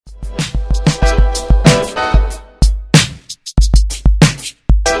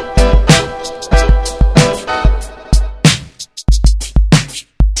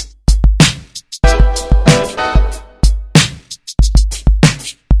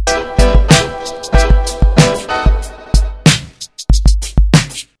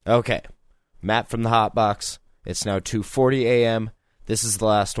Okay, Matt from the Hot Box. It's now 2:40 a.m. This is the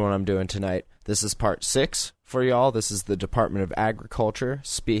last one I'm doing tonight. This is part 6 for y'all. This is the Department of Agriculture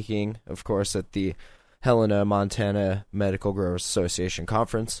speaking, of course, at the Helena, Montana Medical Growers Association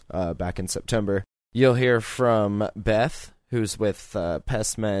conference back in September. You'll hear from Beth, who's with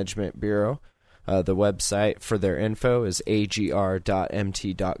Pest Management Bureau. The website for their info is agr.mt.gov.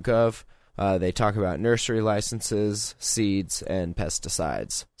 They talk about nursery licenses, seeds, and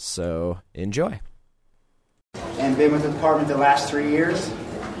pesticides. So enjoy. And been with the department the last 3 years.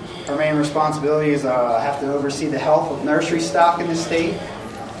 Our main responsibility is I have to oversee the health of nursery stock in the state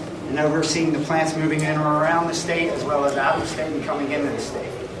and overseeing the plants moving in or around the state as well as out of the state and coming into the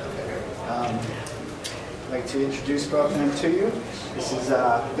state. I'd like to introduce both of them to you. This is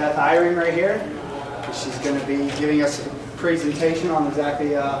Beth Irene right here. She's going to be giving us a presentation on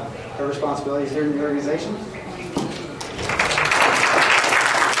exactly her responsibilities here in the organization.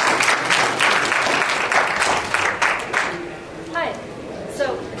 Hi.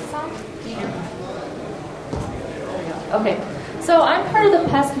 Okay. So I'm part of the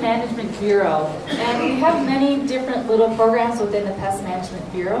Pest Management Bureau, and we have many different little programs within the Pest Management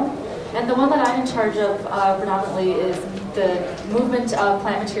Bureau. And the one that I'm in charge of predominantly is the movement of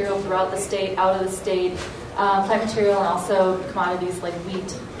plant material throughout the state, out of the state, plant material, and also commodities like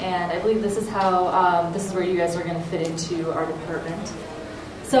wheat. And I believe this is how this is where you guys are going to fit into our department.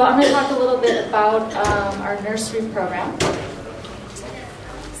 So I'm going to talk a little bit about our nursery program.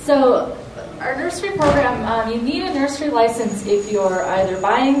 So our nursery program, you need a nursery license if you're either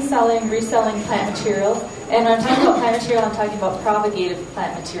buying, selling, reselling plant material. And when I'm talking about plant material, I'm talking about propagated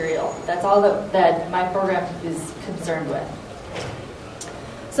plant material. That's all that my program is concerned with.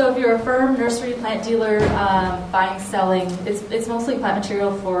 So if you're a firm nursery plant dealer, buying, selling, it's mostly plant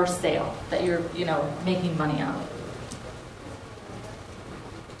material for sale that you're making money on.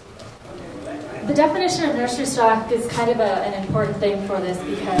 The definition of nursery stock is kind of an important thing for this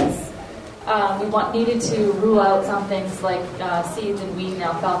because we needed to rule out some things like seeds and wheat and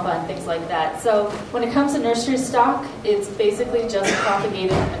alfalfa and things like that. So when it comes to nursery stock, it's basically just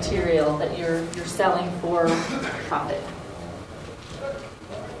propagated material that you're selling for profit.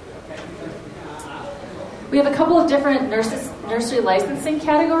 We have a couple of different nursery licensing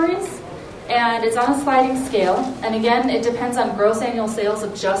categories, and it's on a sliding scale. And again, it depends on gross annual sales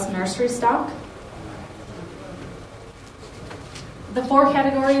of just nursery stock. The 4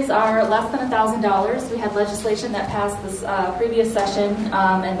 categories are less than $1,000. We had legislation that passed this previous session,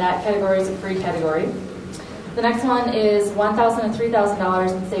 and that category is a free category. The next one is $1,000 to $3,000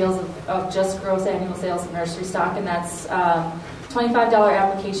 in sales of just gross annual sales of nursery stock, and that's $25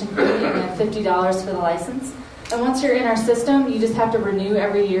 application fee and then $50 for the license. And once you're in our system, you just have to renew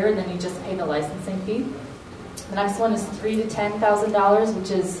every year, and then you just pay the licensing fee. The next one is $3,000 to $10,000,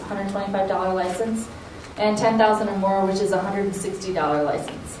 which is $125 license. And $10,000 or more, which is a $160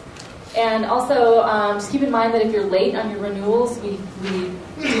 license. And also, just keep in mind that if you're late on your renewals, we do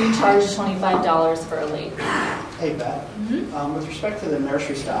charge $25 for a late. Hey, Beth. Mm-hmm. With respect to the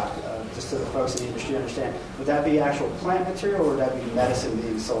nursery stock, just so the folks in the industry understand, would that be actual plant material or would that be medicine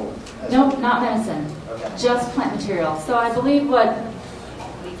being sold? Nope, not medicine. Okay. Just plant material. So I believe what...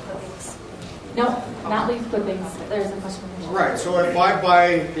 Leaf clippings. Nope, not leaf clippings. There's a question. Right, so if I buy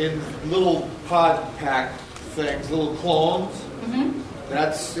in little pod pack things, little clones,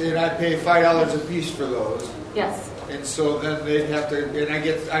 and I pay $5 a piece for those. Yes. And so then they'd have to,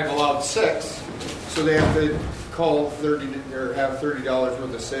 and I'm allowed 6, so they have to call 30 or have $30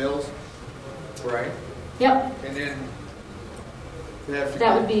 worth of sales, right? Yep. And then they have to.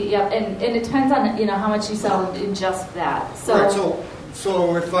 That would be and it depends on how much you sell in just that. So. Right,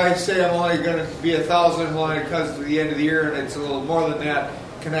 so if I say I'm only going to be $1,000 when it comes to the end of the year and it's a little more than that,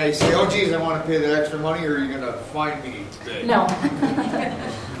 can I say, oh geez, I want to pay the extra money, or are you going to fine me today? No.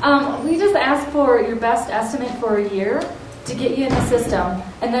 We just ask for your best estimate for a year to get you in the system,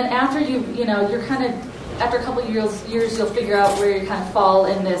 and then after you're kind of after a couple of years you'll figure out where you kind of fall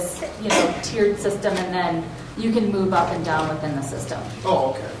in this tiered system, and then you can move up and down within the system.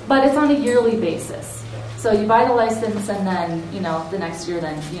 Oh, okay. But it's on a yearly basis. So you buy the license, and then, the next year,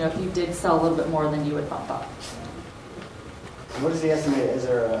 then, if you did sell a little bit more, then you would bump up. What is the estimate?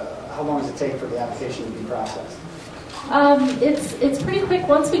 How long does it take for the application to be processed? It's pretty quick.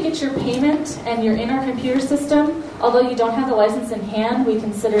 Once we get your payment and you're in our computer system, although you don't have the license in hand, we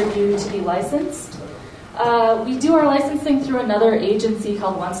consider you to be licensed. We do our licensing through another agency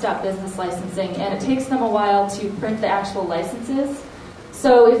called One Stop Business Licensing, and it takes them a while to print the actual licenses.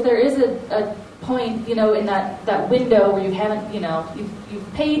 So if there is a point, in that window where you haven't,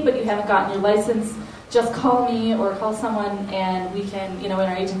 you've paid but you haven't gotten your license, just call me or call someone, and we can, in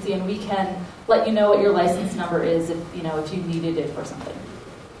our agency, and we can let you know what your license number is if you needed it for something.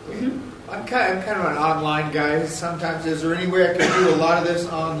 Mm-hmm. I'm kind of an online guy. Sometimes, is there any way I can do a lot of this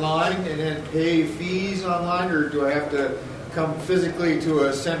online and then pay fees online, or do I have to come physically to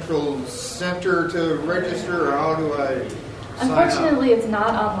a central center to register, or how do I sign up? Unfortunately, it's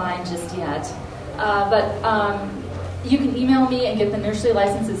not online just yet, but you can email me and get the nursery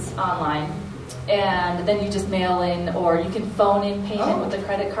licenses online, and then you just mail in, or you can phone in payment with a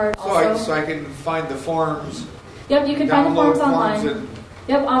credit card. So I can find the forms. Yep, you can find the forms online.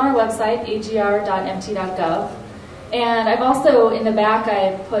 And on our website, agr.mt.gov. And I've also, in the back,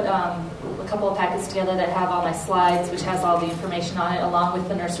 I put a couple of packets together that have all my slides, which has all the information on it, along with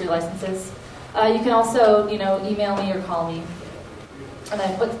the nursery licenses. You can also, email me or call me. And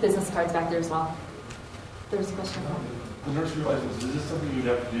I put business cards back there as well. There's a question. The nursery license, is this something you'd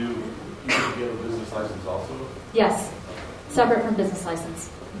have to do? You have to get a business license also? Yes, separate from business license.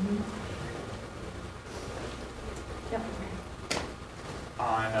 Mm-hmm. Yep.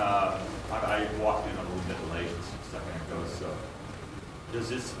 I walked in a little bit late a second ago, so does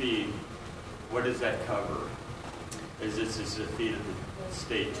this what does that cover? Is this a fee that the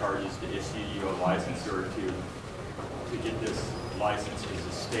state charges to issue you a license, or to get this license, does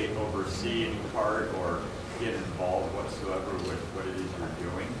the state oversee any part or get involved whatsoever with what it is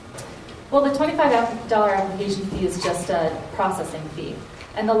you're doing? Well, the $25 application fee is just a processing fee,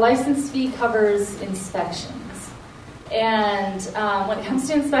 and the license fee covers inspections. And when it comes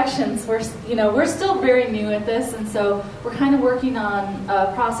to inspections, we're still very new at this, and so we're kind of working on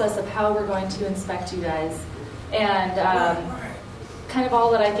a process of how we're going to inspect you guys. And kind of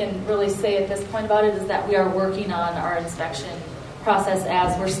all that I can really say at this point about it is that we are working on our inspection process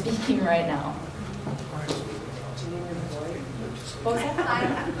as we're speaking right now. What was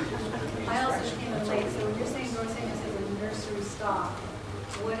that? I also came in late, so when you're saying this is a nursery stock,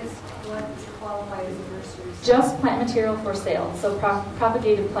 what is qualified as a nursery stock? Just plant material for sale, so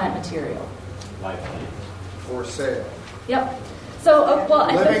propagated plant material. Like for sale. Yep. So,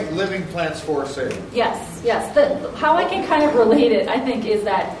 living plants for sale. Yes. How I can kind of relate it, I think, is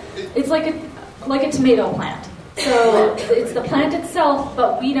that it's like a tomato plant. So it's the plant itself,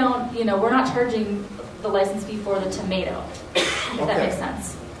 but we don't, we're not charging the license fee for the tomato. If that makes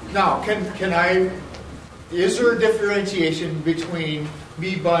sense. Now, is there a differentiation between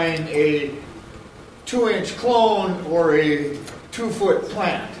me buying a 2-inch clone or a 2-foot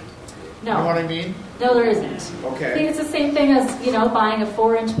plant? No. You know what I mean? No, there isn't. Okay. I think it's the same thing as, buying a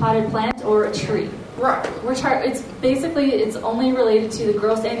 4-inch potted plant or a tree. Right. It's only related to the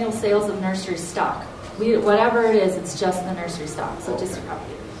gross annual sales of nursery stock. Whatever it is, it's just the nursery stock. So just to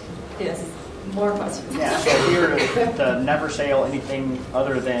copy it. Yes. More questions. Yeah, so if we were to never sell anything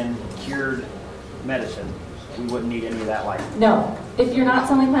other than cured medicine, we wouldn't need any of that license. No. If you're not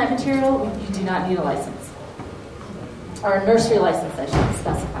selling plant material, you do not need a license. Or a nursery license, I should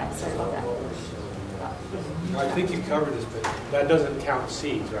specify. Sorry about that. I think you covered this, but that doesn't count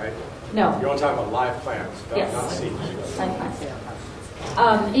seeds, right? No. You're only talking about live plants, Yes. not seeds. Live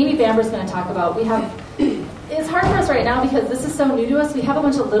plants. Amy Bamber's going to talk about, it's hard for us right now because this is so new to us. We have a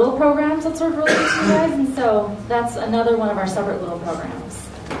bunch of little programs that sort of relate to you guys, and so that's another one of our separate little programs.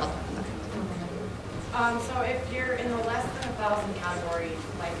 So if you're in the less than 1,000 category,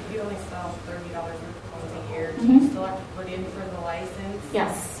 like if you only sell $30 worth of clones a year, do you still have to put in for the license?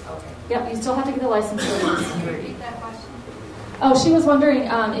 Yes. Okay. Yep, you still have to get the license for the security. Repeat that question. Oh, she was wondering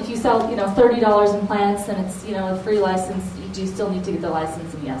if you sell, $30 in plants and it's, a free license, you do still need to get the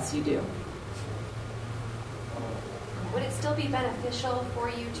license, and yes, you do. Would it still be beneficial for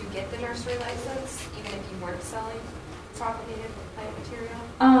you to get the nursery license, even if you weren't selling propagated plant material?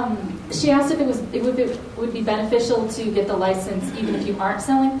 She asked if it would be beneficial to get the license even if you aren't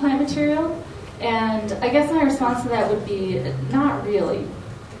selling plant material, and I guess my response to that would be not really,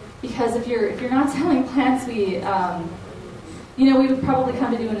 because if you're not selling plants, we would probably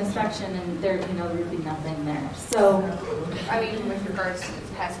come to do an inspection, and there would be nothing there. So, with regards to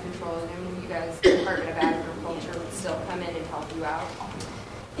pest control, you guys, the Department of Agriculture, would still come in and help you out?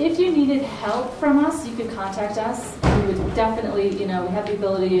 If you needed help from us, you could contact us. We would definitely, we have the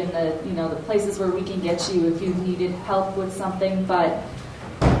ability in the places where we can get you if you needed help with something. But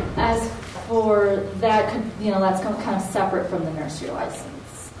as for that, that's kind of separate from the nursery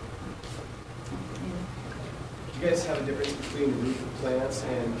license. Do you guys have a difference between rooted plants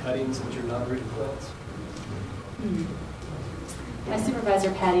and cuttings, which are not rooted plants? My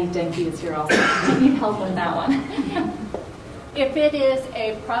supervisor, Patty Denke, is here also. I need help with that one. If it is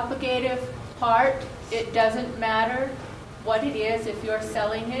a propagative part, it doesn't matter what it is if you're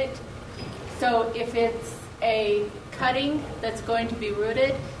selling it. So if it's a cutting that's going to be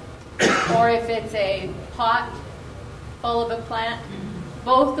rooted, or if it's a pot full of a plant,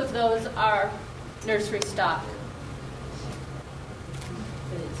 both of those are nursery stock.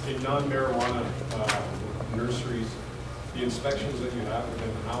 In non-marijuana nurseries, the inspections that you have with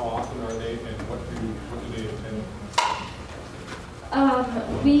them, how often are they, and what do they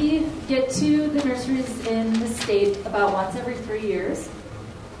entail? We get to the nurseries in the state about once every 3 years,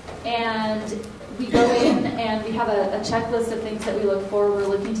 and we go in and we have a checklist of things that we look for. We're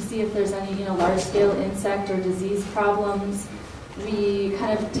looking to see if there's any large-scale insect or disease problems. We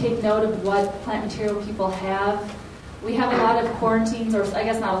kind of take note of what plant material people have. We have a lot of quarantines, or I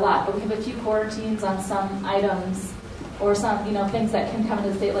guess not a lot, but we have a few quarantines on some items or some things that can come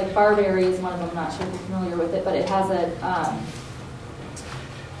into the state, like barberry is one of them. I'm not sure if you're familiar with it, but it has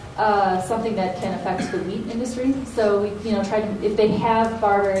something that can affect the wheat industry. So we try to, if they have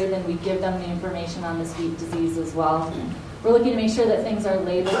barberry, then we give them the information on this wheat disease as well. We're looking to make sure that things are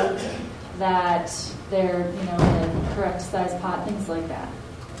labeled, that they're in a correct size pot, things like that.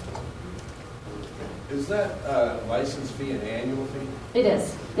 Is that license fee an annual fee? It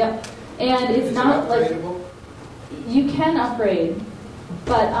is, yep. And it's not like you can upgrade,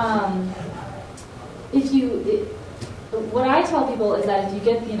 but what I tell people is that if you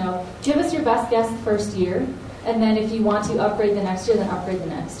get, give us your best guess the first year, and then if you want to upgrade the next year, then upgrade the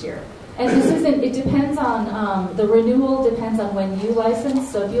next year. And this isn't, it depends on, the renewal depends on when you license.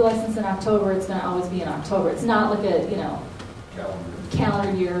 So if you license in October, it's going to always be in October. It's not like a,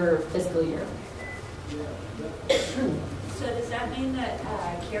 calendar year or fiscal year. So does that mean that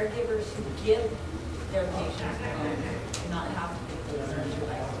caregivers who give their patients do not have to pay for the nursery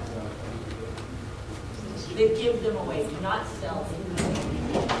license? They give them away, do not sell them.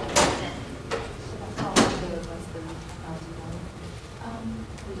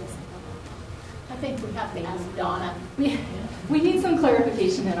 I think we have to ask Donna. We need some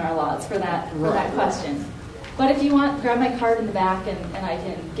clarification in our laws for that question. But if you want, grab my card in the back and I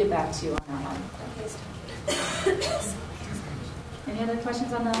can get back to you on that one. Any other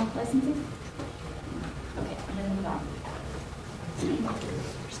questions on the licensing? Okay, I'm going to move on.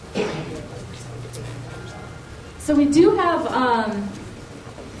 So we do have,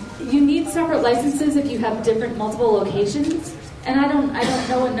 you need separate licenses if you have multiple locations. And I don't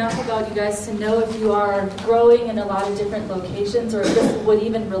know enough about you guys to know if you are growing in a lot of different locations or if this would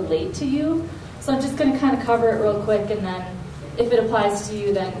even relate to you. So I'm just going to kind of cover it real quick, and then if it applies to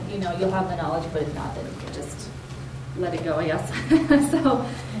you, then you'll have the knowledge. But if not, then you can just let it go, I guess. So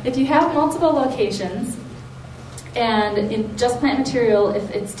if you have multiple locations, and in just plant material,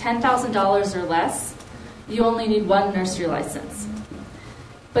 if it's $10,000 or less, you only need one nursery license.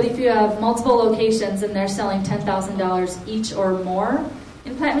 But if you have multiple locations and they're selling $10,000 each or more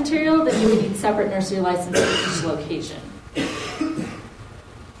in plant material, then you would need separate nursery licenses for each location.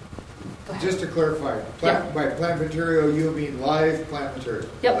 Just to clarify, by plant material, you mean live plant material?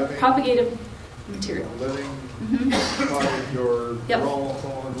 Yep, living, propagated material. Living, potted, or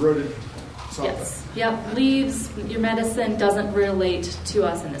raw, rooted, something. Yes, yep, leaves, your medicine doesn't relate to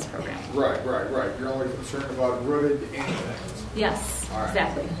us in this program. Right. You're only concerned about rooted anything. Yes,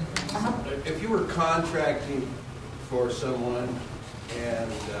 exactly. If you were contracting for someone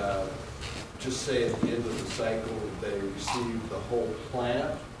and just say at the end of the cycle they receive the whole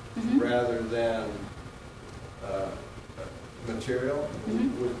plant rather than material,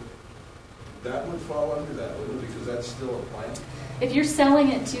 that would fall under that, wouldn't it? Because that's still a plant? If you're selling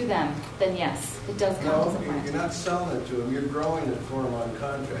it to them, then yes, it does count as a plant. You're not selling it to them, you're growing it for them on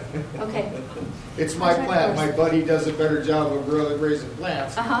contract. Okay. It's my plant. My buddy does a better job of raising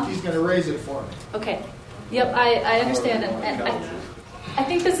plants. He's going to raise it for me. Okay. Yep, I understand. And I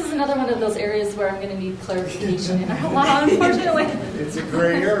think this is another one of those areas where I'm going to need clarification in our law, unfortunately. It's a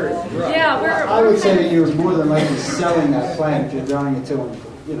gray area. Right. Yeah, I would say that you're more than likely selling that plant if you're growing it to them,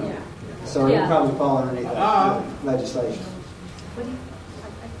 So it would probably fall underneath that legislation.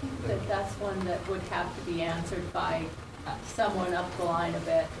 I think that's one that would have to be answered by someone up the line a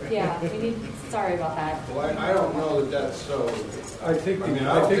bit. Yeah, sorry about that. Well, I don't know that that's so. I think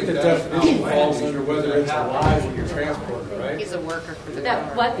the definition falls under whether it's alive when you're transporting it, right? He's a worker for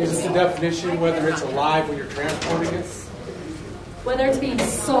the Is it the definition whether it's alive when you're transporting it? Whether it's being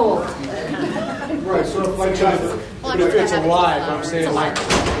sold. Right, so if it's alive, I'm saying like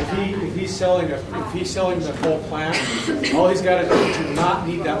if he's selling the whole plant, all he's got to do to not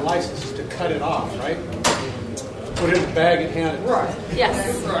need that license is to cut it off, right? Put it in a bag and hand it. Right.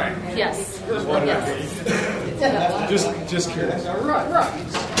 Yes. Right. Yes. Just curious.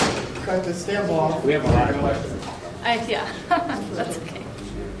 Right. Cut the stem off. We have a lot of questions. Yeah, that's okay.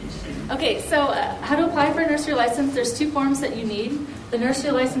 Okay, so how to apply for a nursery license? There's 2 forms that you need. The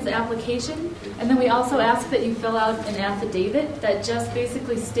nursery license application, and then we also ask that you fill out an affidavit that just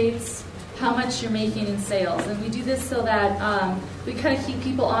basically states how much you're making in sales. And we do this so that we kind of keep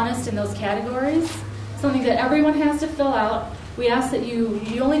people honest in those categories. Something that everyone has to fill out. We ask that you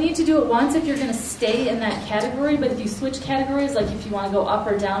only need to do it once if you're going to stay in that category, but if you switch categories, like if you want to go up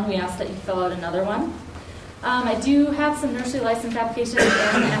or down, we ask that you fill out another one. I do have some nursery license applications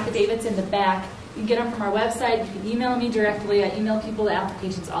and affidavits in the back. You can get them from our website. You can email me directly. I email people the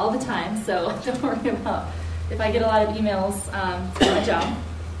applications all the time, so don't worry about if I get a lot of emails. It's my job.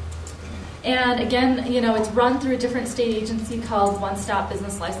 And again, it's run through a different state agency called One Stop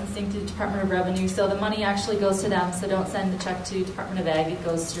Business Licensing through the Department of Revenue. So the money actually goes to them. So don't send the check to Department of Ag. It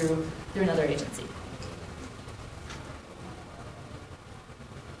goes through another agency.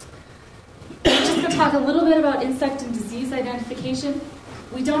 I'm just going to talk a little bit about insect and disease identification.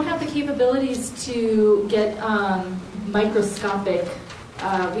 We don't have the capabilities to get microscopic.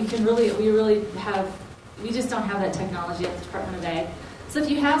 We just don't have that technology at the Department of Ag. So if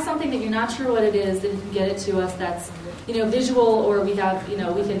you have something that you're not sure what it is, then you can get it to us that's, visual, or we have, we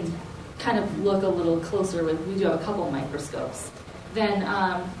can kind of look a little closer with, we do have a couple of microscopes. Then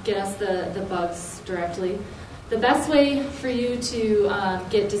get us the bugs directly. The best way for you to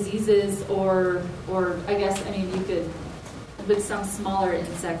get diseases you could, with some smaller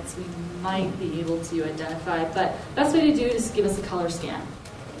insects, we might be able to identify, but best way to do it is give us a color scan.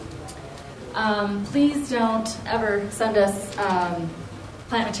 Please don't ever send us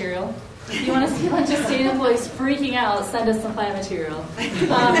plant material. If you want to see a bunch of state employees freaking out, send us some plant material.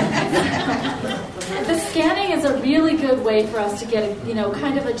 The scanning is a really good way for us to get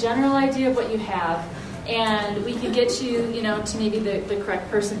kind of a general idea of what you have, and we can get you to maybe the correct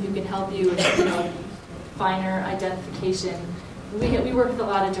person who can help you with finer identification. We work with a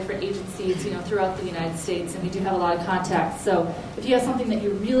lot of different agencies, throughout the United States, and we do have a lot of contacts. So if you have something that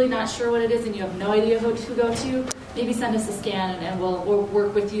you're really not sure what it is and you have no idea who to go to, maybe send us a scan and we'll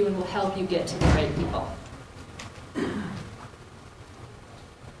work with you and we'll help you get to the right people.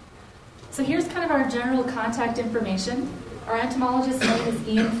 So here's kind of our general contact information. Our entomologist's name is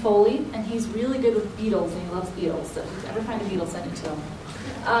Ian Foley, and he's really good with beetles, and he loves beetles. So if you ever find a beetle, send it to him.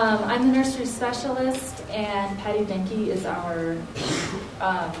 I'm the nursery specialist, and Patty Denke is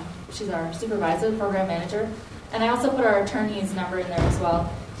she's our supervisor, program manager. And I also put our attorney's number in there as well.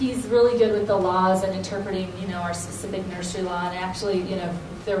 He's really good with the laws and interpreting, our specific nursery law. And actually, if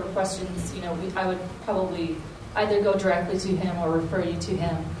there were questions, I would probably either go directly to him or refer you to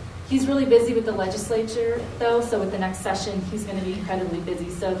him. He's really busy with the legislature, though, so with the next session, he's going to be incredibly busy.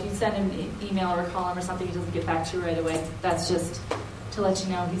 So if you send him an email or call him or something, he doesn't get back to you right away. That's just to let you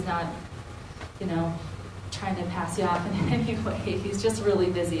know he's not, trying to pass you off in any way. He's just really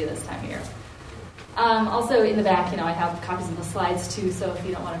busy at this time of year. Also in the back, I have copies of the slides too, so if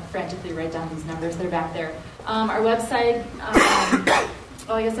you don't want to frantically write down these numbers, they're back there. Our website,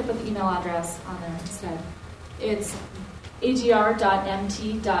 I guess I put the email address on there instead. It's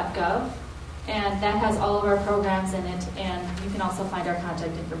agr.mt.gov, and that has all of our programs in it, and you can also find our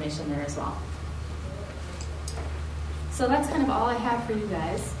contact information there as well. So that's kind of all I have for you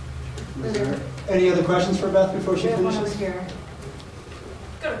guys. Is there any other questions for Beth before she finishes? One over here.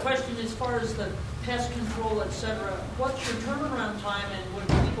 I've got a question as far as the pest control, etc. What's your turnaround time, and would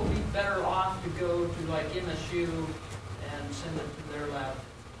people be better off to go to like MSU and send it to their lab?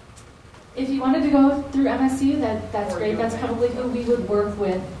 If you wanted to go through MSU, that's great. That's probably who we would work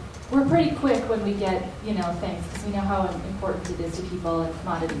with. We're pretty quick when we get, things, because we know how important it is to people and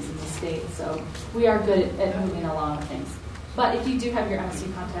commodities in the state. So we are good at moving along with things. But if you do have your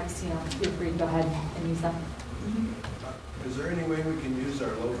MSU contacts, feel free to go ahead and use them. Mm-hmm. Is there any way we can use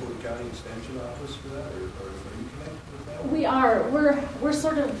our local county extension office for that, or are you connected with that? We are. We're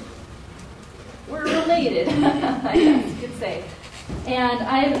related, I guess you could say. And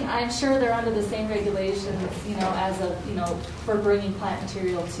I'm sure they're under the same regulations, as for bringing plant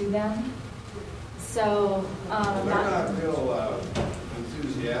material to them. So they're not real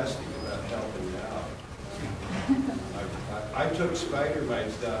enthusiastic about helping out. I took spider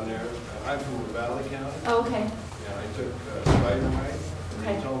mites down there. I'm from the Valley County. Oh, okay. And I took spider mites, and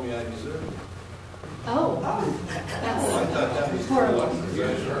they told me I deserved it. Oh, that's I thought that was horrible.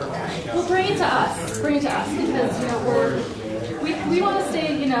 Well, bring it to us. Bring it to us, because we want to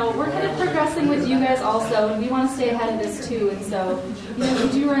stay. We're kind of progressing with you guys also, and we want to stay ahead of this too. And so,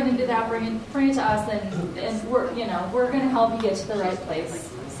 if you do run into that, bring it to us, and we're going to help you get to the right place.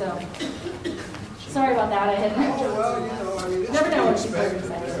 So, sorry about that. I had never know what she's going to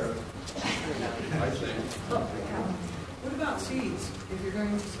say. I think. What about seeds? If you're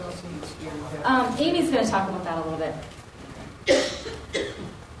going to sell seeds, Amy's going to talk about that a little bit.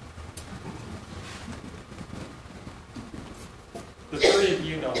 The three of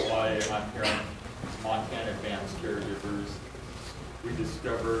you know why I'm here on Montana Advanced Caregivers. We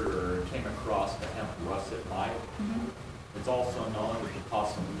discovered or came across the hemp russet mite. It's also known to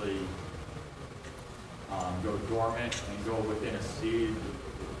possibly go dormant and go within a seed.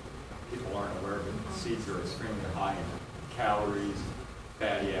 People aren't aware of it. Seeds are extremely high in calories,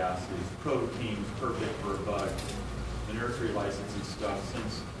 fatty acids, proteins, perfect for a bug. The nursery licensing stuff,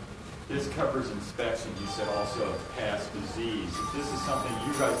 since this covers inspection, you said also of past disease. If this is something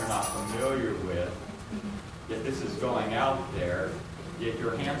you guys are not familiar with, yet this is going out there, yet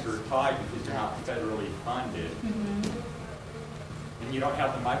your hands are tied because you're not federally funded, and you don't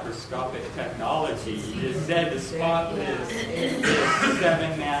have the microscopic technology. You just said to spot this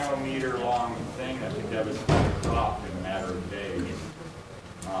 7 nanometer long thing that could devastate a crop in a matter of days.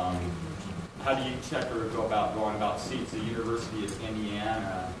 How do you check or go about going about seeds? The University of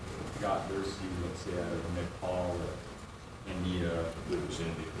Indiana got their seed, let's say, out of Nepal, India,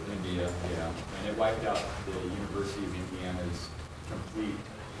 yeah. And it wiped out the University of Indiana's complete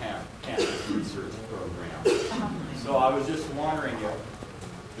campus research program. So I was just wondering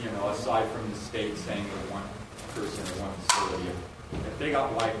if, aside from the state saying that one person or one facility, if they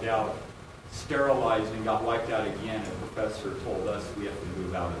got wiped out, sterilized and got wiped out again, the professor told us we have to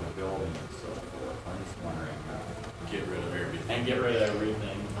move out of the building and so forth. I'm just wondering. Get rid of everything. And get rid of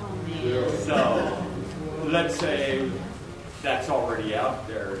everything. So, let's say that's already out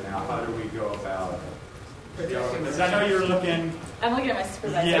there. Now, how do we go about it? Because I know you're looking. I'm looking at my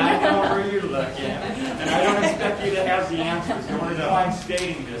supervisor. Yeah, I know where you're looking. And I don't expect you to have the answers. The only reason why I'm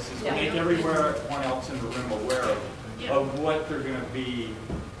stating this is to make everyone else in the room aware of what they're going to be,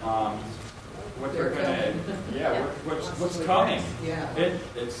 what they're going to, what's coming. Yeah.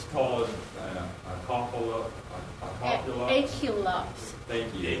 It's called Aculops.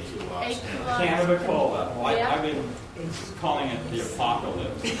 Thank you. Aculops. Cannabicola. Well, I've been calling it the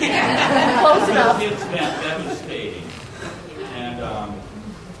apocalypse. Close enough. It's devastating. And,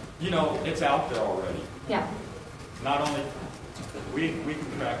 it's out there already. Yeah. Not only, we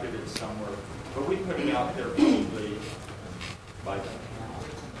contracted it somewhere, but we put it out there probably by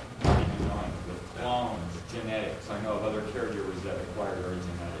with clones, genetics. I know of other caregivers that acquired our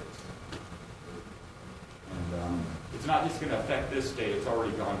genetics. And it's not just going to affect this state. It's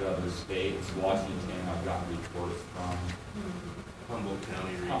already gone to other states. Washington, I've gotten reports from. Humboldt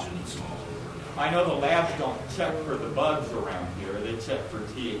County region, it's all over now. I know the labs don't check for the bugs around here. They check for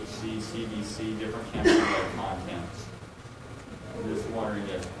THC, CBC, different cannabinoid contents. I'm just wondering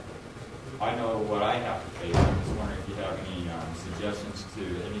if, I know what I have to face. I'm just wondering if you have any suggestions to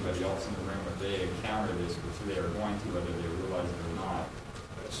anybody else in the room if they encounter this, which they are going to, whether they realize it or not.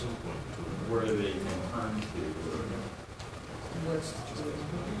 At some point. Where they can turn to.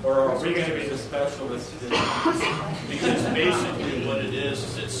 Or are we going to be the specialists? Because basically what it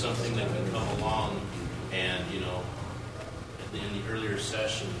is it's something that can come along and, in the earlier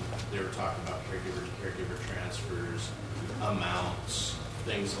session, they were talking about caregiver to caregiver transfers, amounts,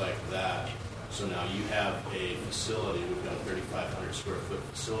 things like that. So now you have a facility, we've got a 3,500 square foot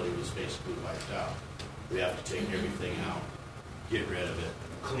facility that's basically wiped out. We have to take everything out, get rid of it,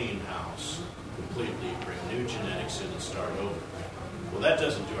 clean house, completely bring new genetics in and start over. Well, that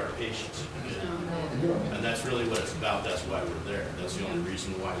doesn't do our patients any good. And that's really what it's about. That's why we're there. That's the only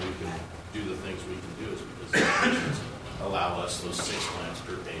reason why we can do the things we can do is because the patients allow us those 6 plants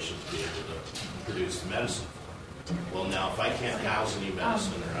per patient to be able to produce medicine. Well, now, if I can't house any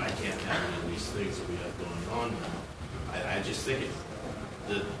medicine or I can't have any of these things that we have going on now, I just think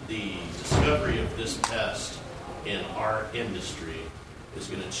the discovery of this test in our industry is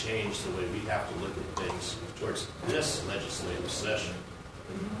going to change the way we have to look at things towards this legislative session,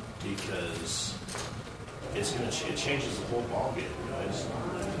 because it changes the whole ballgame, guys.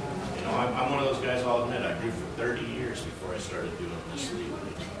 I'm one of those guys, I'll admit, I grew for 30 years before I started doing this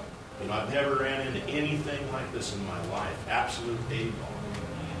legally. I've never ran into anything like this in my life. Absolute A-ball.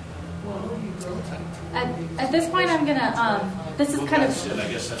 At this point, I'm gonna. This is kind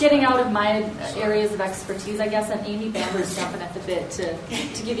of getting out of my areas of expertise, I guess. And Amy Bamber's jumping at the bit to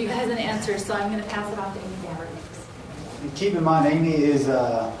give you guys an answer. So I'm going to pass it on to Amy Bamber. And keep in mind, Amy is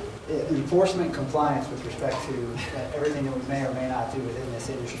enforcement compliance with respect to everything that we may or may not do within this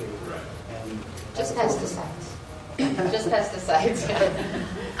industry. Right. And just pesticides. Just pesticides.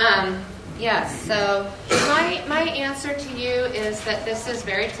 Yes, so my answer to you is that this is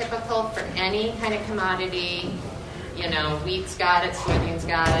very typical for any kind of commodity. Wheat's got it, soybeans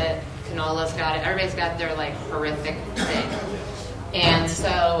got it, canola's got it. Everybody's got their horrific thing. And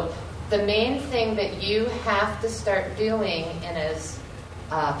so the main thing that you have to start doing in as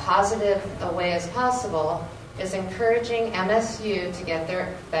positive a way as possible is encouraging MSU to get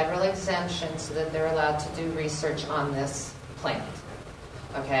their federal exemption so that they're allowed to do research on this plant.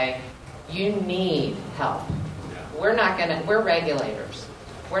 Okay? You need help. We're regulators.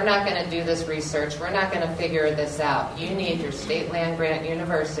 We're not going to do this research. We're not going to figure this out. You need your state land grant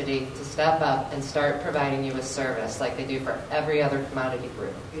university to step up and start providing you with service like they do for every other commodity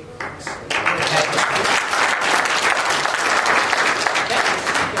group.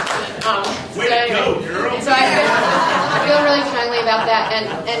 Way to go, girl. So I feel really strongly about that.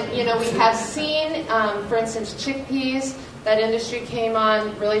 And you know, we have seen, for instance, chickpeas. That industry came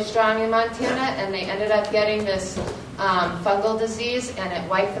on really strong in Montana, and they ended up getting this fungal disease, and it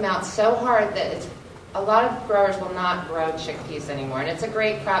wiped them out so hard that a lot of growers will not grow chickpeas anymore. And it's a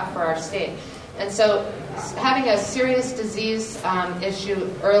great crop for our state. And so having a serious disease issue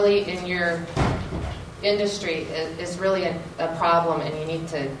early in your industry is really a problem, and you need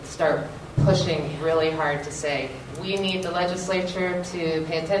to start pushing really hard to say, we need the legislature to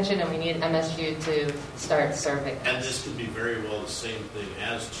pay attention, and we need MSU to start serving. And this could be very well the same thing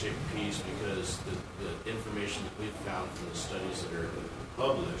as chickpeas, because the information that we've found from the studies that are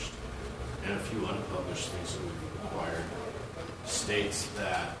published, and a few unpublished things that we've acquired, states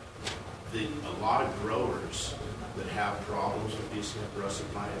that a lot of growers that have problems with these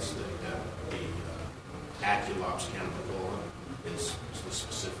corrosive mites, that the Aculops campanicola is the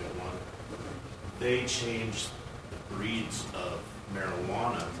specific one, they change the breeds of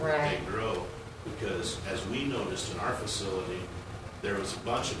marijuana that they grow, because as we noticed in our facility, there was a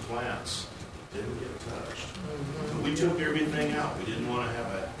bunch of plants that didn't get touched. Mm-hmm. We took everything out. We didn't want to have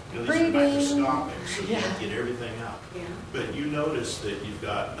these are microscopic, so we had to get everything out. Yeah. But you notice that you've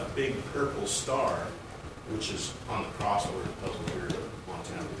got a big purple star, which is on the crossword puzzle here at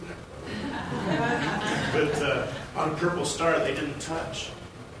Montana Connect. But on a purple star, they didn't touch.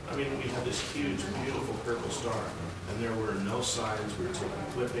 I mean, we had this huge, beautiful purple star, and there were no signs. We were taking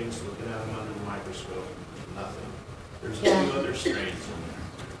clippings, looking at them under the microscope, nothing. There's a few other strains in there.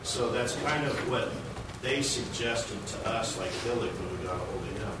 So that's kind of what they suggested to us, like Hillick, when we got a hold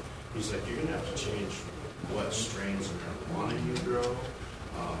of him. He's like, you're going to have to change what strains of marijuana you grow,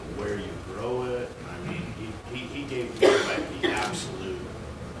 where you grow it. I mean, he gave me like the absolute,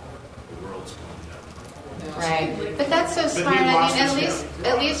 the world's going down. Right, but that's so smart. I mean,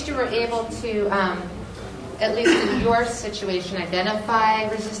 at least you were able to, at least in your situation, identify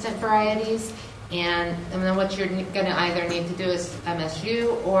resistant varieties, and then what you're going to either need to do is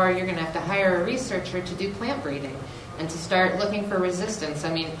MSU, or you're going to have to hire a researcher to do plant breeding and to start looking for resistance.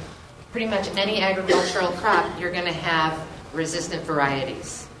 I mean, pretty much any agricultural crop, you're going to have resistant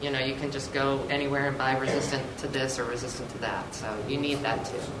varieties. You know, you can just go anywhere and buy resistant to this or resistant to that. So you need that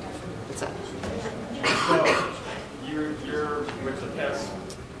too. What's up? So you're with the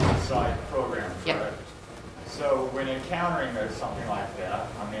pesticide program, correct? Yep. So when encountering something like that,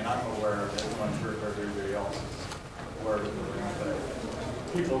 I mean, I'm aware of it, I'm sure everybody else is aware of it, but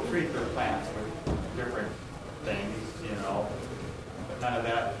people treat their plants with different things, you know, but none of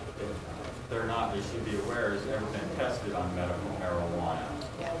that, if they're not, they should be aware, has ever been tested on medical marijuana.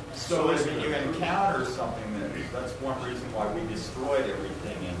 Yeah. So if you encounter something that's one reason why we destroyed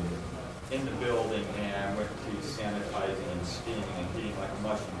everything in the building and went to sanitizing and steaming and heating like a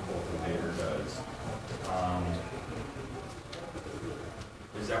mushroom cultivator does.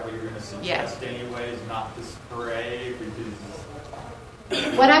 Is that what you're going to suggest anyways, not to spray?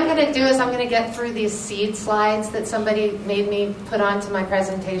 Because what I'm going to do is I'm going to get through these seed slides that somebody made me put onto my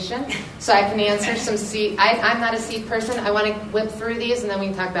presentation so I can answer some seed. I'm not a seed person. I want to whip through these and then we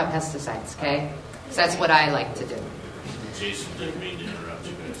can talk about pesticides, okay? So that's what I like to do. Jason didn't mean to interrupt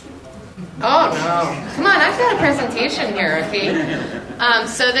you guys. Oh, no. Come on, I've got a presentation here, okay?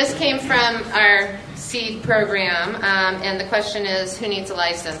 So this came from our seed program, and the question is, who needs a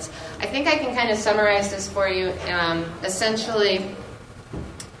license? I think I can kind of summarize this for you. Essentially,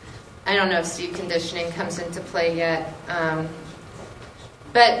 I don't know if seed conditioning comes into play yet,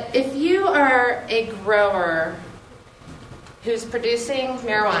 but if you are a grower who's producing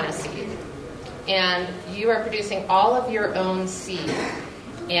marijuana seed, and you are producing all of your own seed,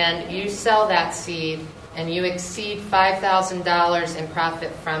 and you sell that seed, and you exceed $5,000 in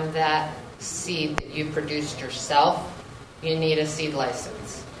profit from that seed that you produced yourself, you need a seed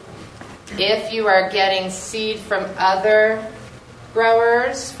license. If you are getting seed from other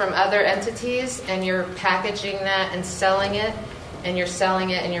growers, from other entities, and you're packaging that and selling it, and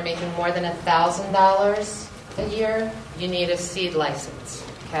you're making more than $1,000 a year, you need a seed license,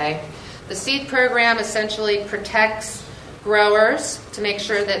 okay? The seed program essentially protects growers to make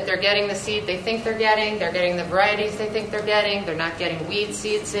sure that they're getting the seed they think they're getting the varieties they think they're not getting weed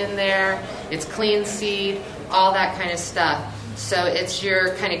seeds in there, it's clean seed, all that kind of stuff. So it's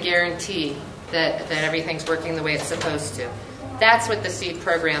your kind of guarantee that everything's working the way it's supposed to. That's what the seed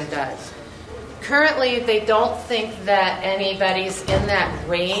program does. Currently, they don't think that anybody's in that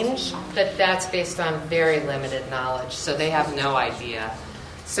range, but that's based on very limited knowledge, so they have no idea.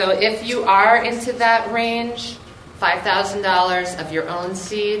 So if you are into that range, $5,000 of your own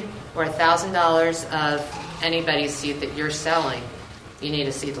seed or $1,000 of anybody's seed that you're selling, you need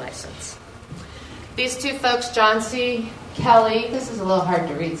a seed license. These two folks, John C. Kelly, this is a little hard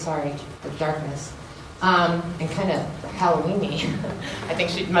to read, sorry, the darkness, and kind of Halloween-y. I think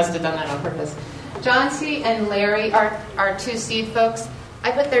she must have done that on purpose. John C. and Larry are two seed folks.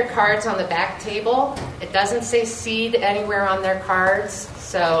 I put their cards on the back table. It doesn't say seed anywhere on their cards,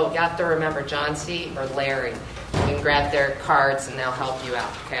 so you have to remember John C. or Larry. You can grab their cards and they'll help you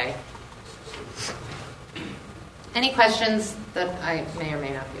out, okay? Any questions that I may or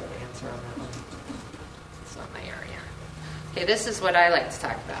may not be able to answer on that one? It's not my area. Okay, this is what I like to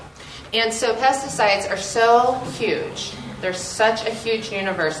talk about. And so pesticides are so huge. They're such a huge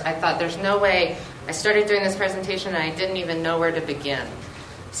universe. I thought there's no way. I started doing this presentation and I didn't even know where to begin.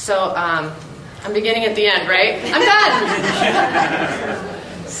 So I'm beginning at the end, right? I'm done.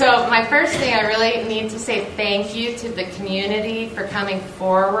 So my first thing, I really need to say thank you to the community for coming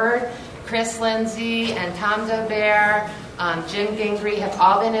forward. Chris Lindsay and Tom Dobert, Jim Gingrey have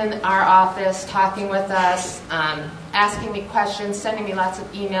all been in our office talking with us, asking me questions, sending me lots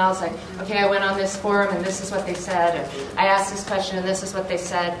of emails like, okay, I went on this forum and this is what they said, or I asked this question and this is what they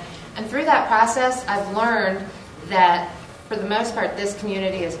said. And through that process, I've learned that for the most part, this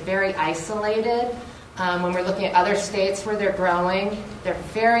community is very isolated. When we're looking at other states where they're growing, they're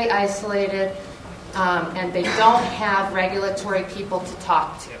very isolated, and they don't have regulatory people to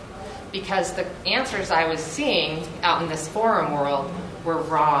talk to, because the answers I was seeing out in this forum world were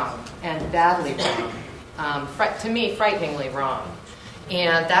wrong and badly wrong, to me, frighteningly wrong.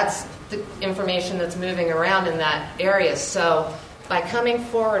 And that's the information that's moving around in that area. So by coming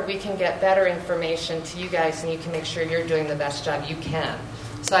forward, we can get better information to you guys, and you can make sure you're doing the best job you can.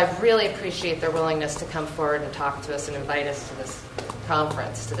 So I really appreciate their willingness to come forward and talk to us and invite us to this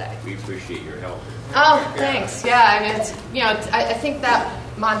conference today. We appreciate your help. Oh, thanks. Yeah, I mean, it's, I think that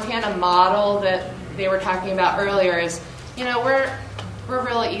Montana model that they were talking about earlier is, we're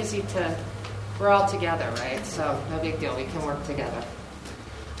really easy to, we're all together, right? So no big deal. We can work together.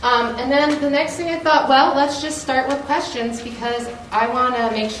 And then the next thing I thought, well, let's just start with questions, because I want to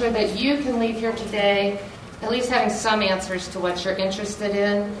make sure that you can leave here today at least having some answers to what you're interested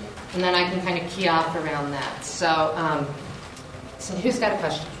in, and then I can kind of key off around that. So, so who's got a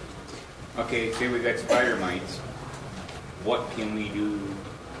question? Okay, say we've got spider mites. What can we do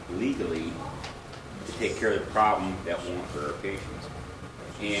legally to take care of the problem that won't hurt our patients?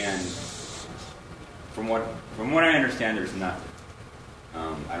 And from what I understand, there's nothing.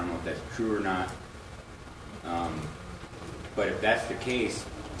 I don't know if that's true or not. But if that's the case,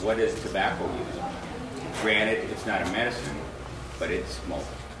 what is tobacco use? Granted, it's not a medicine, but it's smoked.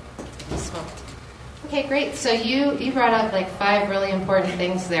 Smoked. Okay, great. So you brought up like 5 really important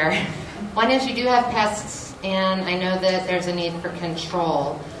things there. One is you do have pests, and I know that there's a need for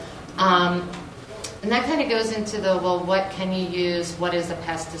control. And that kind of goes into the, well, what can you use? What is a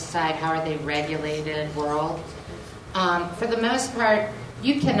pesticide? How are they regulated world? For the most part,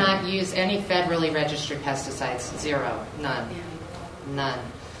 you cannot use any federally registered pesticides. Zero. None. None.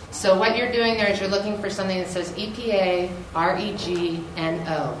 So what you're doing there is you're looking for something that says EPA,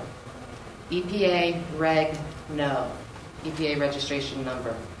 REG-NO. EPA Reg No. EPA registration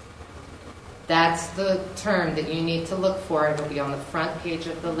number. That's the term that you need to look for. It'll be on the front page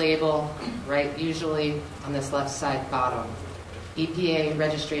of the label, right, usually on this left side bottom. EPA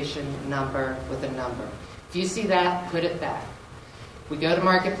registration number with a number. If you see that, put it back. We go to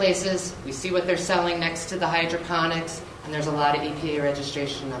marketplaces, we see what they're selling next to the hydroponics, and there's a lot of EPA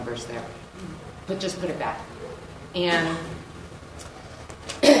registration numbers there. But just put it back. And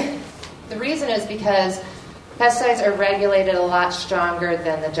the reason is because pesticides are regulated a lot stronger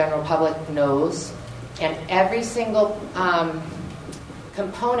than the general public knows, and every single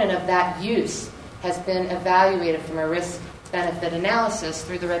component of that use has been evaluated from a risk-benefit analysis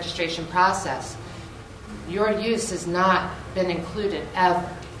through the registration process. Your use has not been included ever.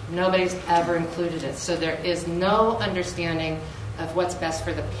 Nobody's ever included it. So there is no understanding of what's best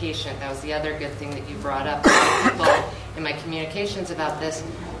for the patient. That was the other good thing that you brought up. People in my communications about this,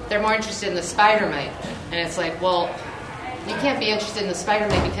 they're more interested in the spider mite. And it's like, well, you can't be interested in the spider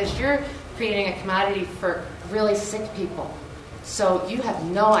mite because you're creating a commodity for really sick people. So you have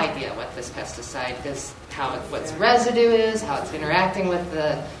no idea what this pesticide is, what its residue is, how it's interacting with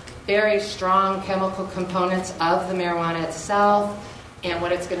the very strong chemical components of the marijuana itself, and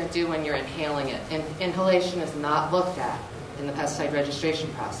what it's going to do when you're inhaling it. And inhalation is not looked at in the pesticide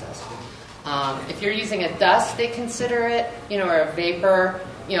registration process. If you're using a dust, they consider it, or a vapor,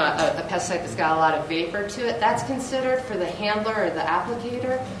 a pesticide that's got a lot of vapor to it, that's considered for the handler or the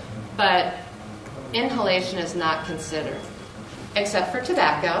applicator, but inhalation is not considered, except for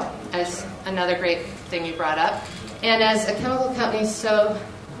tobacco, as another great thing you brought up. And as a chemical company so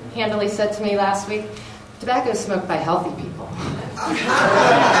handily said to me last week, tobacco is smoked by healthy people. And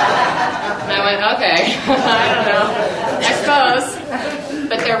I went, okay, I don't know, I suppose.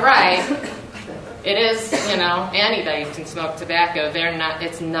 But they're right. It is, anybody can smoke tobacco.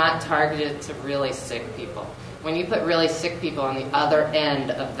 It's not targeted to really sick people. When you put really sick people on the other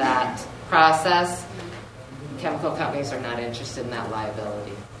end of that process, chemical companies are not interested in that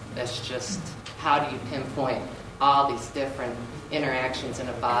liability. That's just, how do you pinpoint all these different interactions in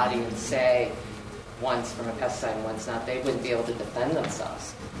a body and say one's from a pesticide and one's not? They wouldn't be able to defend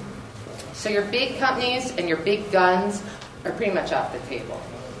themselves. So your big companies and your big guns are pretty much off the table.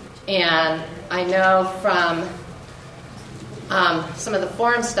 And I know from some of the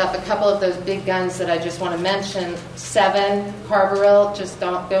forum stuff, a couple of those big guns that I just want to mention, 7, carbaryl, just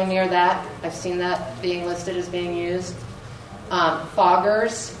don't go near that. I've seen that being listed as being used.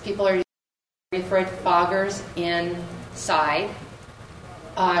 Foggers, people are using pyrethroid foggers inside.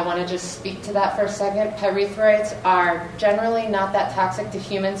 I want to just speak to that for a second. Pyrethroids are generally not that toxic to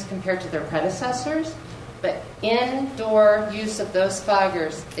humans compared to their predecessors, but indoor use of those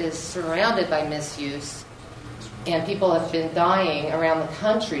foggers is surrounded by misuse, and people have been dying around the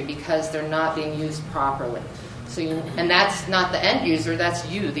country because they're not being used properly. And that's not the end user, that's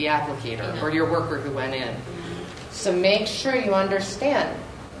you, the applicator, or your worker who went in. So make sure you understand.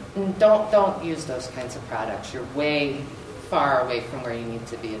 Don't use those kinds of products. You're way far away from where you need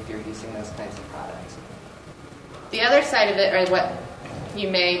to be if you're using those kinds of products. The other side of it are what you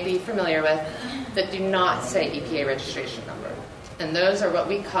may be familiar with that do not say EPA registration number. And those are what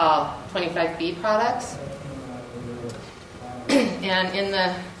we call 25B products. And in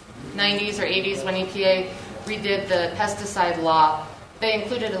the 90s or 80s when EPA redid the pesticide law, they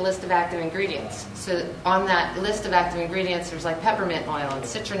included a list of active ingredients. So on that list of active ingredients, there's like peppermint oil and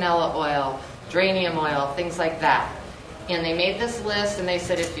citronella oil, geranium oil, things like that. And they made this list and they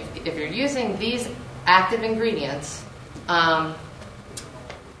said if you're using these active ingredients,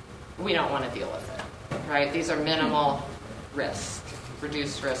 we don't want to deal with it, right? These are minimal risk,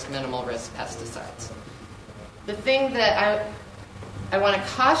 reduced risk, minimal risk pesticides. The thing that I want to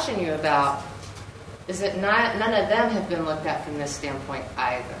caution you about is that none of them have been looked at from this standpoint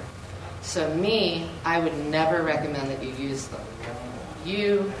either. So I would never recommend that you use them.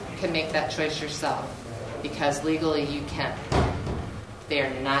 You can make that choice yourself because legally you can. They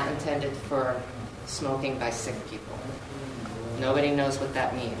are not intended for smoking by sick people. Nobody knows what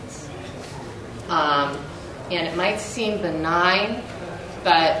that means. And it might seem benign,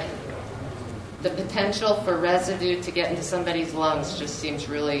 but the potential for residue to get into somebody's lungs just seems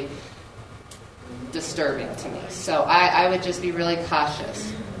really disturbing to me. So I would just be really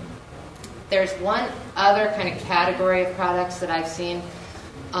cautious. There's one other kind of category of products that I've seen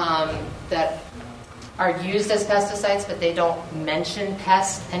that are used as pesticides, but they don't mention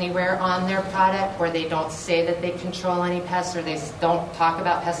pests anywhere on their product, or they don't say that they control any pests, or they don't talk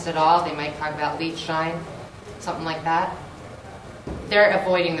about pests at all. They might talk about leaf shine, something like that. They're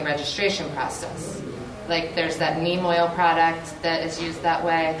avoiding the registration process. Like there's that neem oil product that is used that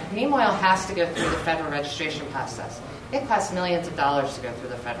way. Neem oil has to go through the federal registration process. It costs millions of dollars to go through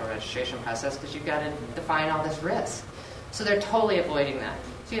the federal registration process because you've got to define all this risk. So they're totally avoiding that.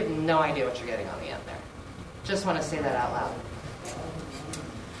 So you have no idea what you're getting on the end there. Just want to say that out loud.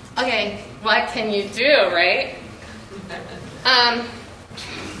 Okay, what can you do, right?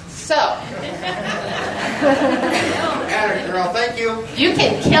 So, girl, thank you. You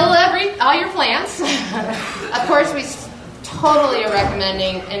can kill all your plants. Of course, we totally are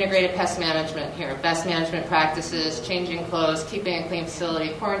recommending integrated pest management here. Best management practices, changing clothes, keeping a clean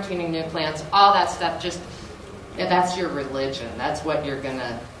facility, quarantining new plants, all that stuff. That's your religion. That's what you're going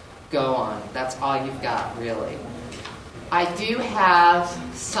to go on. That's all you've got, really. I do have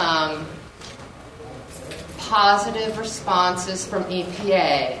some positive responses from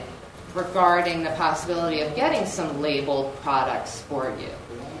EPA regarding the possibility of getting some labeled products for you.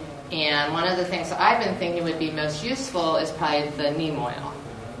 And one of the things that I've been thinking would be most useful is probably the neem oil.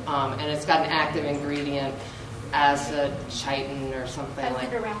 And it's got an active ingredient azachitin or something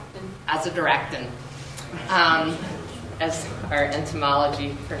like azadirachtin. As our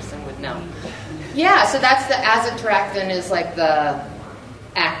entomology person would know. Yeah, so that's the azadirachtin is like the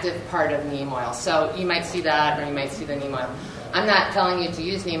active part of neem oil. So you might see that, or you might see the neem oil. I'm not telling you to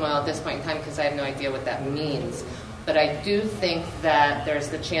use neem oil at this point in time because I have no idea what that means. But I do think that there's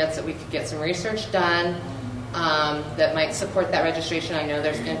the chance that we could get some research done that might support that registration. I know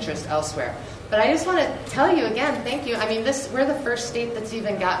there's interest elsewhere. But I just want to tell you again, thank you. I mean, we're the first state that's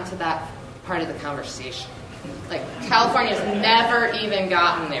even gotten to that part of the conversation. Like, California's never even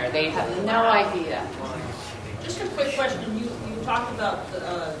gotten there. They have no idea. Just a quick question. You talked about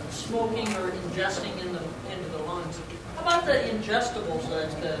smoking or ingesting into the lungs. How about the ingestibles,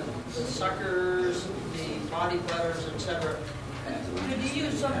 the suckers, the body butters, etc.? Could you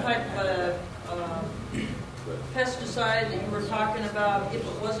use some type of pesticide that you were talking about if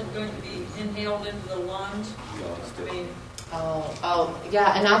it wasn't going to be inhaled into the lungs? I mean, Oh,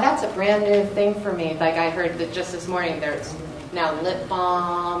 yeah, and now that's a brand new thing for me. Like I heard that just this morning there's now lip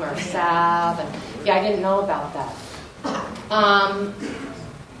balm or salve, and yeah, I didn't know about that.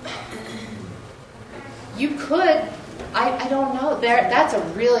 You could, I don't know. That's a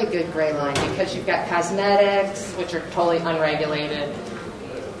really good gray line because you've got cosmetics, which are totally unregulated.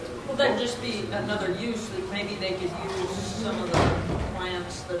 Will that just be another use that maybe they could use some of the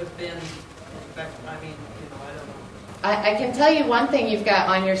plants that have been affected? I mean, I don't know. I can tell you one thing you've got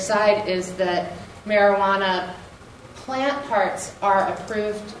on your side is that marijuana plant parts are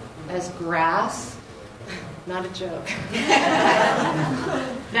approved as grass. Not a joke.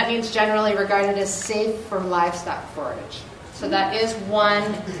 That means generally regarded as safe for livestock forage. So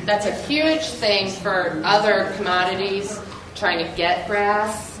that's a huge thing for other commodities trying to get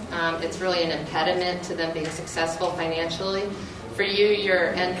grass. It's really an impediment to them being successful financially. For you,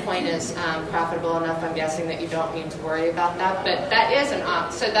 your endpoint is profitable enough, I'm guessing, that you don't need to worry about that. But that is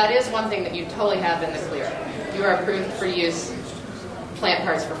so that is one thing that you totally have in the clear. You are approved for use plant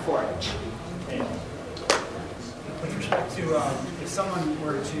parts for forage. With respect to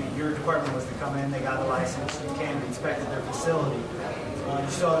if your department was to come in, they got a license, you came and inspected their facility, you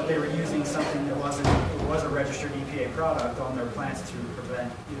saw that they were using something that was a registered EPA product on their plants to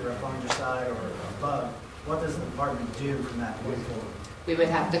prevent either a fungicide or a bug. What does the department do from that point forward? We would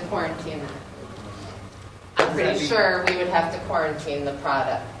have to quarantine that. I'm pretty sure we would have to quarantine the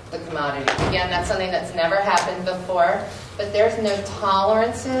product, the commodity. Again, that's something that's never happened before, but there's no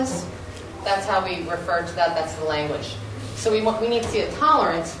tolerances. That's how we refer to that. That's the language. So we need to see a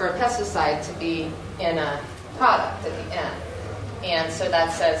tolerance for a pesticide to be in a product at the end. And so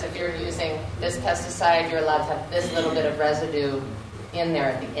that says if you're using this pesticide, you're allowed to have this little bit of residue in there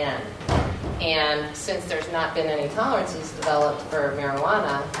at the end. And since there's not been any tolerances developed for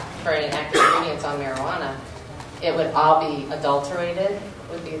marijuana, for any active ingredients on marijuana, it would all be adulterated,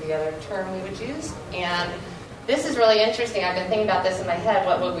 would be the other term we would use. And this is really interesting. I've been thinking about this in my head.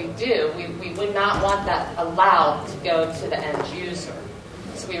 What would we do? We would not want that allowed to go to the end user.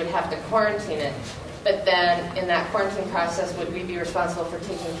 So we would have to quarantine it. But then in that quarantine process, would we be responsible for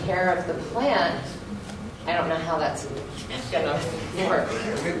taking care of the plant? I don't know how that's going to work.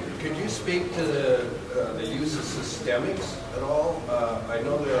 Could you speak to the use of systemics at all? I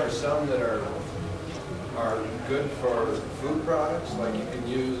know there are some that are good for food products, like you can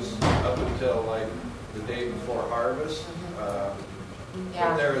use up until like the day before harvest. But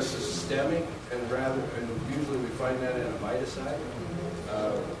there is systemic, and usually we find that in a miticide.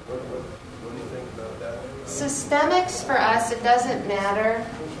 What do you think about that? Systemics for us, it doesn't matter.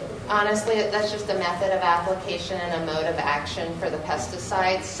 Honestly, that's just a method of application and a mode of action for the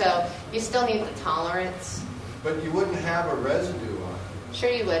pesticides. So you still need the tolerance. But you wouldn't have a residue on it. Sure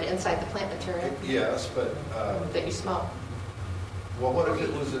you would, inside the plant material. Yes, but... that you smoke. Well, what if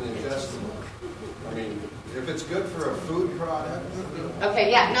it was an ingestible? I mean, if it's good for a food product... Okay,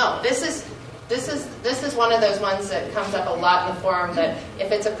 yeah, no, this is one of those ones that comes up a lot in the forum that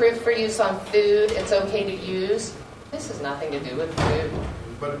if it's approved for use on food, it's okay to use. This has nothing to do with food.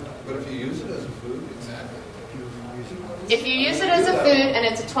 But if you use it as a food, exactly. If you use it as a food and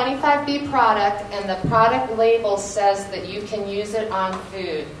it's a 25B product and the product label says that you can use it on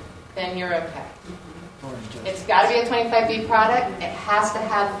food, then you're okay. It's got to be a 25B product. It has to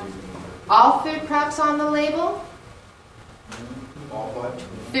have all food crops on the label. All what?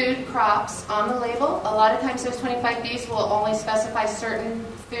 Food crops on the label. A lot of times those 25Bs will only specify certain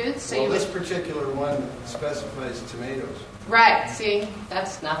foods. So this particular one specifies tomatoes. Right, see,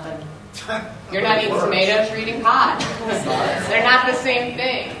 that's nothing. You're not eating tomatoes, you're eating pot. They're not the same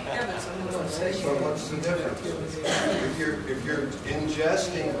thing. But what's the difference? If you're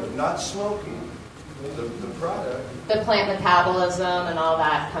ingesting, not smoking, The product. The plant metabolism and all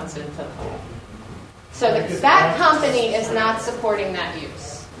that comes into play. So that company is not supporting that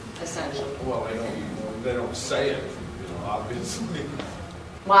use, essentially. Well, they don't say it, obviously.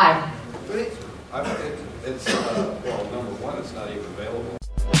 Why? It's well, number one, it's not even available